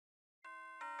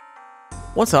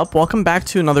What's up? Welcome back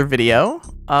to another video.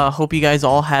 Hope you guys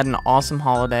all had an awesome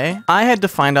holiday. I had to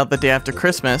find out the day after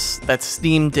Christmas that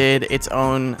Steam did its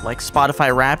own like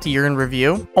Spotify Wrapped year in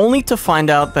review, only to find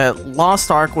out that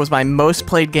Lost Ark was my most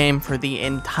played game for the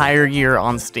entire year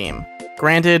on Steam.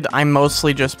 Granted, I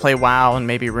mostly just play WoW and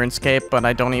maybe RuneScape, but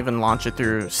I don't even launch it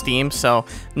through Steam, so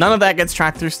none of that gets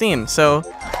tracked through Steam, so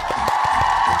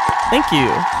thank you.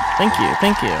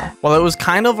 Thank you. While it was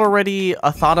kind of already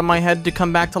a thought in my head to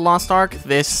come back to Lost Ark,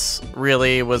 this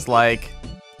really was like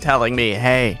telling me,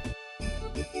 hey,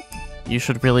 you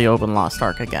should really open Lost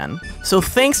Ark again. So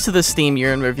thanks to the Steam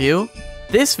year in review,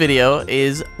 this video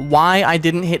is why I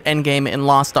didn't hit Endgame in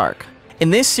Lost Ark.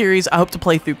 In this series, I hope to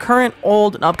play through current,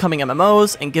 old, and upcoming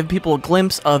MMOs and give people a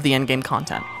glimpse of the endgame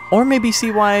content. Or maybe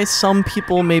see why some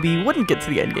people maybe wouldn't get to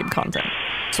the endgame content.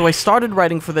 So I started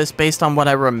writing for this based on what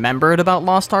I remembered about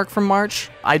Lost Ark from March.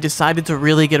 I decided to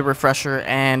really get a refresher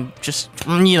and just,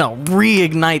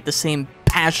 reignite the same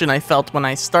passion I felt when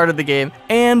I started the game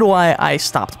and why I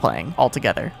stopped playing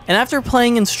altogether. And after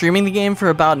playing and streaming the game for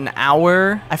about an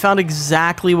hour, I found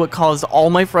exactly what caused all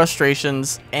my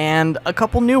frustrations and a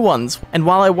couple new ones. And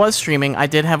while I was streaming, I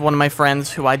did have one of my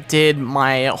friends who I did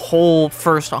my whole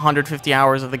first 150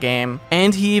 hours of the game,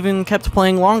 and he even kept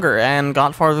playing longer and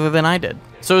got farther than I did.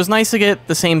 So it was nice to get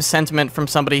the same sentiment from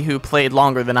somebody who played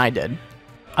longer than I did.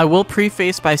 I will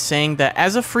preface by saying that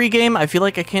as a free game, I feel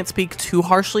like I can't speak too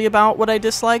harshly about what I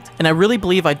disliked, and I really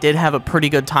believe I did have a pretty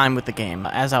good time with the game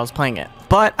as I was playing it.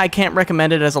 But I can't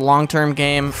recommend it as a long-term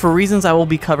game for reasons I will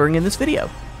be covering in this video.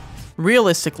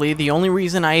 Realistically, the only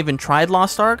reason I even tried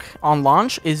Lost Ark on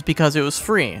launch is because it was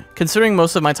free, considering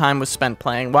most of my time was spent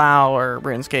playing WoW or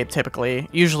RuneScape typically.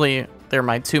 Usually, they're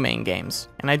my two main games,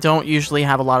 and I don't usually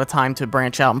have a lot of time to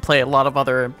branch out and play a lot of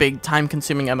other big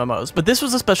time-consuming MMOs, but this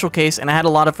was a special case and I had a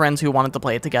lot of friends who wanted to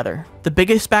play it together. The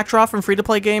biggest backdraw from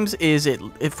free-to-play games is it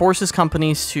forces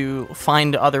companies to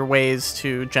find other ways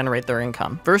to generate their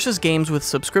income, versus games with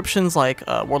subscriptions like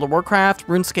World of Warcraft,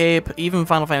 RuneScape, even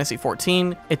Final Fantasy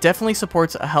XIV. It definitely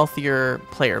supports a healthier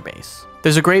player base.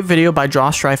 There's a great video by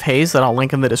Josh Strife Hayes that I'll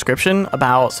link in the description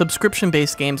about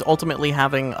subscription-based games ultimately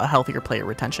having a healthier player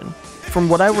retention. From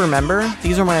what I remember,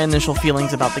 these are my initial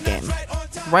feelings about the game.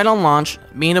 Right on launch,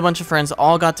 me and a bunch of friends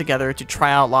all got together to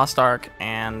try out Lost Ark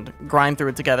and grind through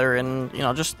it together and,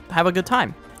 just have a good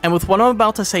time. And with what I'm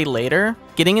about to say later,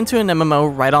 getting into an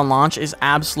MMO right on launch is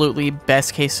absolutely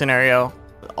best case scenario,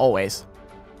 always.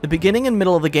 The beginning and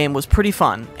middle of the game was pretty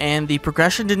fun, and the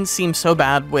progression didn't seem so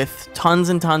bad with tons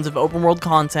and tons of open world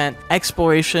content,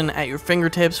 exploration at your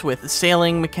fingertips with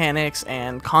sailing mechanics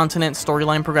and continent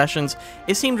storyline progressions.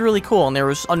 It seemed really cool, and there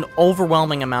was an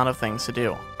overwhelming amount of things to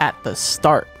do at the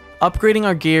start. Upgrading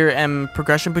our gear and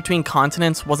progression between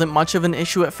continents wasn't much of an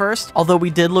issue at first, although we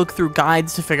did look through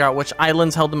guides to figure out which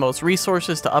islands held the most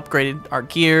resources to upgrade our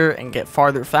gear and get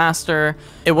farther faster.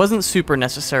 It wasn't super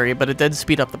necessary, but it did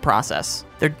speed up the process.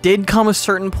 There did come a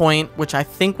certain point, which I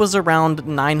think was around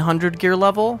 900 gear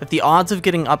level, that the odds of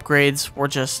getting upgrades were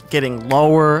just getting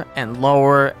lower and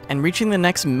lower, and reaching the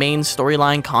next main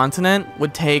storyline continent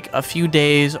would take a few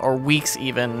days or weeks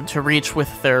even to reach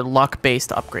with their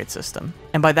luck-based upgrade system.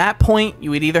 And by that point, you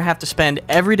would either have to spend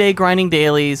every day grinding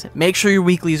dailies, make sure your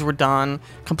weeklies were done,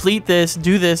 complete this,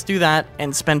 do that,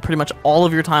 and spend pretty much all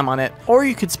of your time on it, or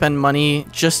you could spend money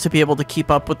just to be able to keep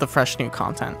up with the fresh new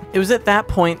content. It was at that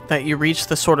point that you reached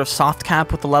the sort of soft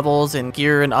cap with the levels and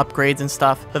gear and upgrades and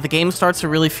stuff, that the game starts to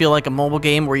really feel like a mobile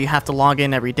game where you have to log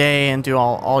in every day and do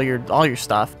all your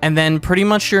stuff, and then pretty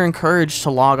much you're encouraged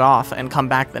to log off and come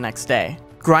back the next day.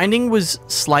 Grinding was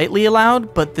slightly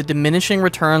allowed, but the diminishing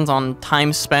returns on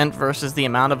time spent versus the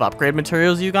amount of upgrade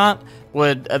materials you got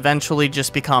would eventually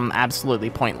just become absolutely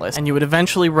pointless, and you would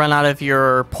eventually run out of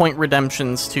your point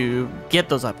redemptions to get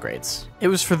those upgrades. It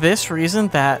was for this reason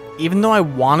that even though I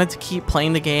wanted to keep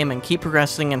playing the game and keep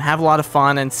progressing and have a lot of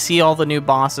fun and see all the new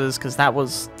bosses, because that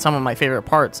was some of my favorite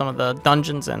parts, some of the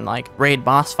dungeons and raid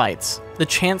boss fights, the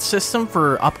chance system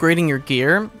for upgrading your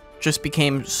gear just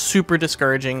became super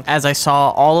discouraging as I saw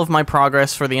all of my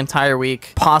progress for the entire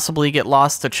week possibly get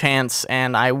lost to chance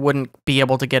and I wouldn't be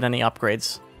able to get any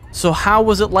upgrades. So how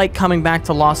was it like coming back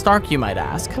to Lost Ark, you might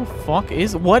ask? What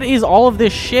is all of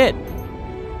this shit?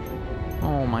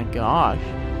 Oh my gosh.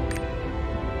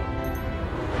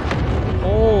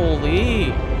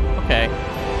 Holy. Okay.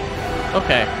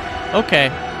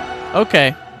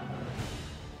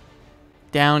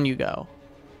 Down you go.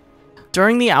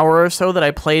 During the hour or so that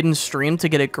I played and streamed to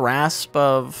get a grasp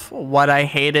of what I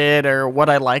hated or what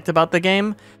I liked about the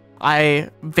game, I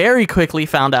very quickly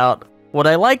found out what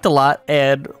I liked a lot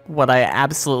and what I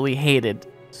absolutely hated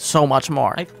so much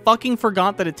more. I fucking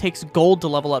forgot that it takes gold to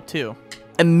level up too.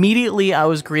 Immediately, I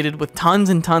was greeted with tons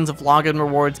and tons of login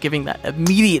rewards, giving that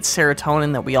immediate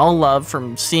serotonin that we all love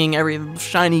from seeing every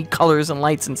shiny colors and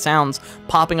lights and sounds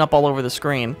popping up all over the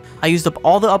screen. I used up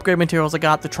all the upgrade materials I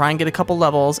got to try and get a couple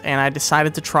levels, and I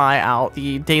decided to try out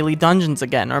the daily dungeons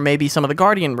again, or maybe some of the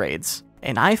Guardian raids.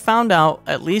 And I found out,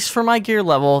 at least for my gear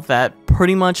level, that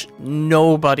pretty much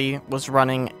nobody was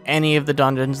running any of the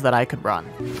dungeons that I could run.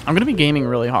 I'm gonna be gaming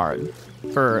really hard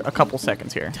for a couple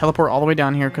seconds here. Teleport all the way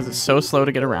down here because it's so slow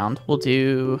to get around. We'll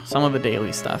do some of the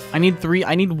daily stuff. I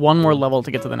need one more level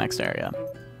to get to the next area.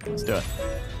 Let's do it.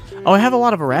 Oh, I have a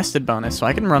lot of arrested bonus, so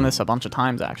I can run this a bunch of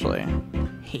times, actually.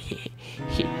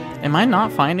 Am I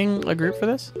not finding a group for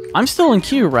this? I'm still in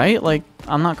queue, right? Like,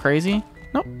 I'm not crazy?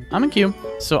 Nope, I'm in queue.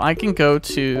 So I can go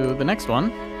to the next one,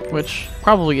 which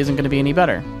probably isn't going to be any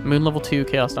better. Moon level 2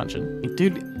 Chaos Dungeon.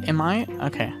 Dude, am I?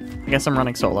 Okay, I guess I'm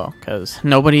running solo, because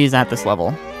nobody's at this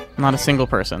level. Not a single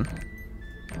person.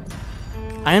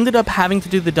 I ended up having to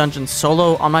do the dungeon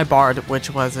solo on my Bard, which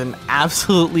was an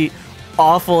absolutely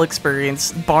awful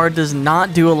experience. Bard does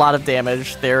not do a lot of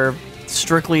damage. They're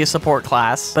strictly a support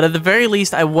class, but at the very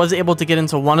least I was able to get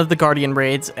into one of the Guardian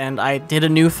raids, and I did a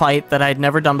new fight that I'd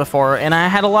never done before, and I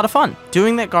had a lot of fun.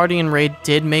 Doing that Guardian raid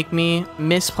did make me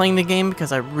miss playing the game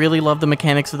because I really love the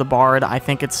mechanics of the Bard. I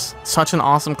think it's such an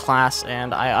awesome class,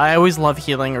 and I always love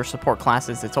healing or support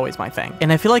classes. It's always my thing,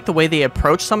 and I feel like the way they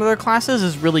approach some of their classes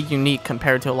is really unique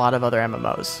compared to a lot of other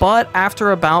MMOs. But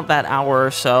after about that hour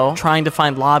or so trying to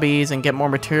find lobbies and get more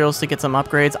materials to get some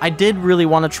upgrades, I did really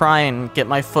want to try and get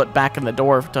my foot back in the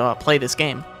door to play this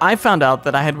game. I found out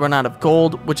that I had run out of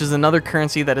gold, which is another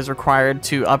currency that is required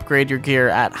to upgrade your gear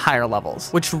at higher levels,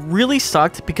 which really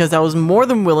sucked because I was more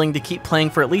than willing to keep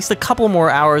playing for at least a couple more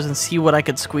hours and see what I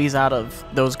could squeeze out of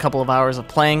those couple of hours of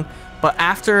playing. But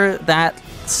after that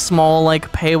small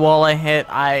like paywall I hit,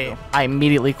 I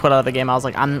immediately quit out of the game. I was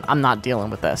like, I'm not dealing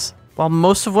with this. While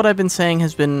most of what I've been saying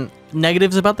has been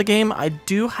negatives about the game, I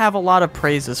do have a lot of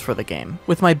praises for the game.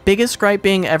 With my biggest gripe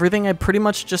being everything I pretty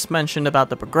much just mentioned about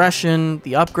the progression,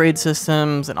 the upgrade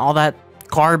systems, and all that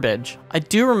garbage. I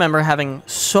do remember having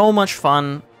so much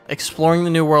fun exploring the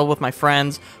new world with my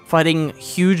friends, fighting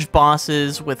huge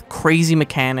bosses with crazy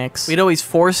mechanics. We'd always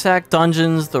 4-stack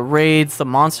dungeons, the raids, the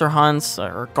monster hunts,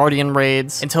 or Guardian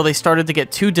raids, until they started to get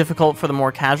too difficult for the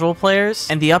more casual players,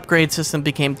 and the upgrade system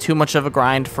became too much of a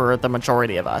grind for the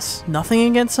majority of us. Nothing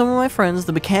against some of my friends,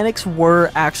 the mechanics were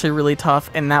actually really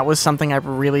tough, and that was something I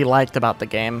really liked about the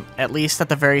game, at least at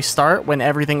the very start when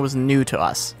everything was new to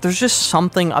us. There's just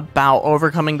something about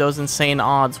overcoming those insane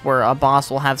odds where a boss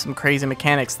will have some crazy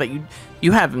mechanics that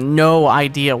you have no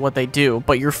idea what they do,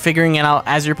 but you're figuring it out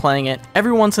as you're playing it.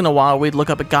 Every once in a while, we'd look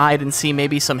up a guide and see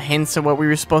maybe some hints of what we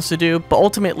were supposed to do, but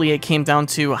ultimately it came down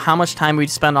to how much time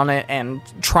we'd spend on it and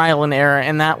trial and error,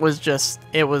 and that was just,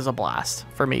 it was a blast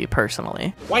for me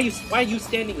personally. Why are you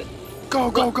standing there? Go!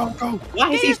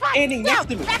 Why is he standing next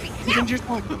to me?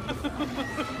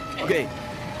 Okay.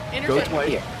 Go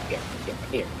twice.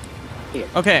 Here.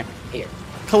 Okay. Here.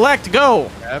 Collect, go!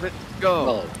 Grab it.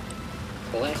 Go.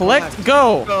 Collect,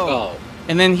 go! Go.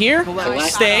 And then here, Collect.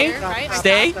 stay, Right?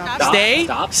 stay, Stop. stay,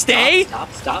 Stop. stay,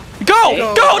 Stop. go!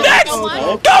 Stay. Go next!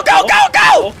 Go!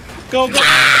 Go.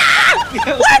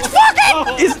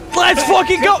 Let's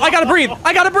fucking go! I gotta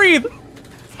breathe!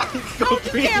 Go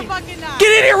You can't fucking die.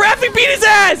 Get in here, Raffy, beat his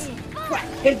ass!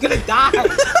 He's gonna die.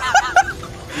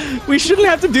 We shouldn't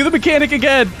have to do the mechanic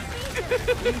again.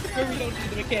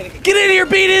 Get in here,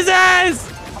 beat his ass!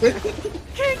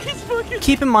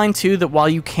 Keep in mind too that while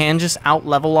you can just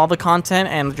out-level all the content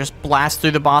and just blast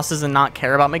through the bosses and not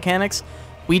care about mechanics,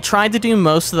 we tried to do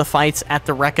most of the fights at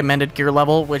the recommended gear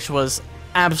level, which was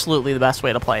absolutely the best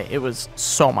way to play. It was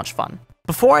so much fun.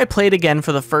 Before I played again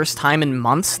for the first time in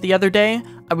months the other day,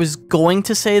 I was going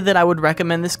to say that I would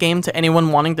recommend this game to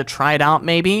anyone wanting to try it out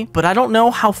maybe, but I don't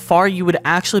know how far you would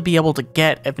actually be able to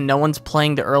get if no one's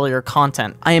playing the earlier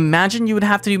content. I imagine you would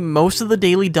have to do most of the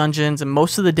daily dungeons and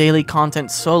most of the daily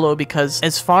content solo because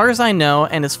as far as I know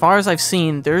and as far as I've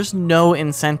seen, there's no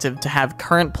incentive to have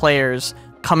current players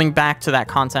coming back to that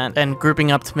content and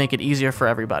grouping up to make it easier for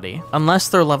everybody. Unless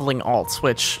they're leveling alts,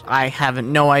 which I have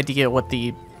no idea what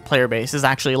the player base is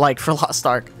actually like for Lost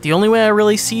Ark. The only way I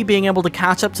really see being able to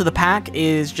catch up to the pack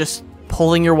is just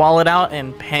pulling your wallet out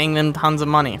and paying them tons of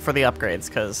money for the upgrades,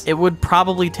 because it would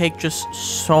probably take just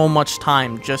so much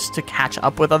time just to catch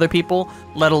up with other people,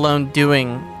 let alone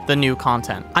doing the new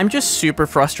content. I'm just super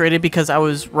frustrated because I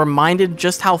was reminded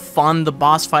just how fun the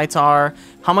boss fights are,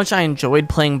 how much I enjoyed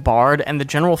playing Bard, and the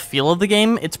general feel of the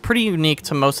game. It's pretty unique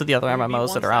to most of the other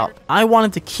MMOs that are out. I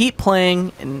wanted to keep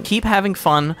playing and keep having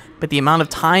fun, but the amount of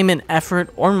time and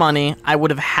effort or money I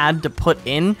would have had to put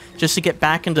in just to get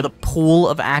back into the pool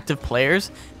of active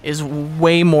players is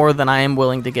way more than I am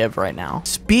willing to give right now.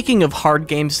 Speaking of hard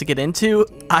games to get into,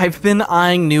 I've been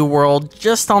eyeing New World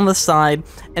just on the side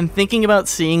and thinking about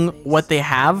seeing what they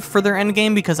have for their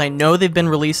endgame, because I know they've been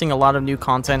releasing a lot of new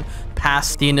content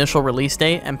past the initial release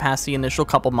date and past the initial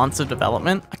couple months of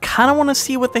development. I kind of want to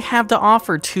see what they have to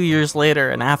offer 2 years later,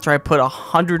 and after I put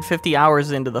 150 hours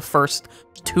into the first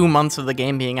 2 months of the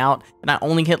game being out, and I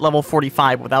only hit level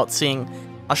 45 without seeing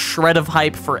a shred of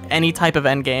hype for any type of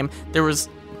endgame. There was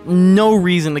no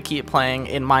reason to keep playing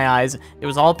in my eyes. It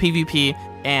was all PvP,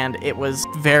 and it was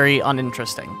very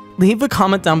uninteresting. Leave a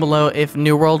comment down below if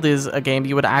New World is a game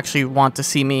you would actually want to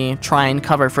see me try and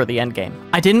cover for the endgame.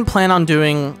 I didn't plan on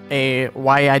doing a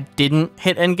why I didn't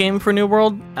hit endgame for New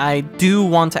World. I do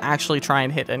want to actually try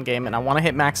and hit endgame, and I want to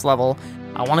hit max level.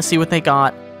 I want to see what they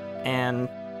got and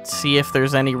see if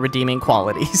there's any redeeming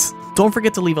qualities. Don't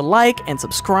forget to leave a like and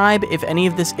subscribe if any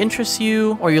of this interests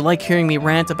you, or you like hearing me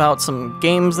rant about some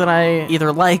games that I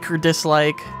either like or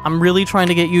dislike. I'm really trying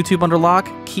to get YouTube under lock,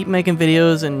 keep making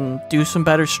videos, and do some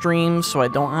better streams so I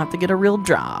don't have to get a real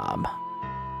job.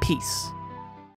 Peace.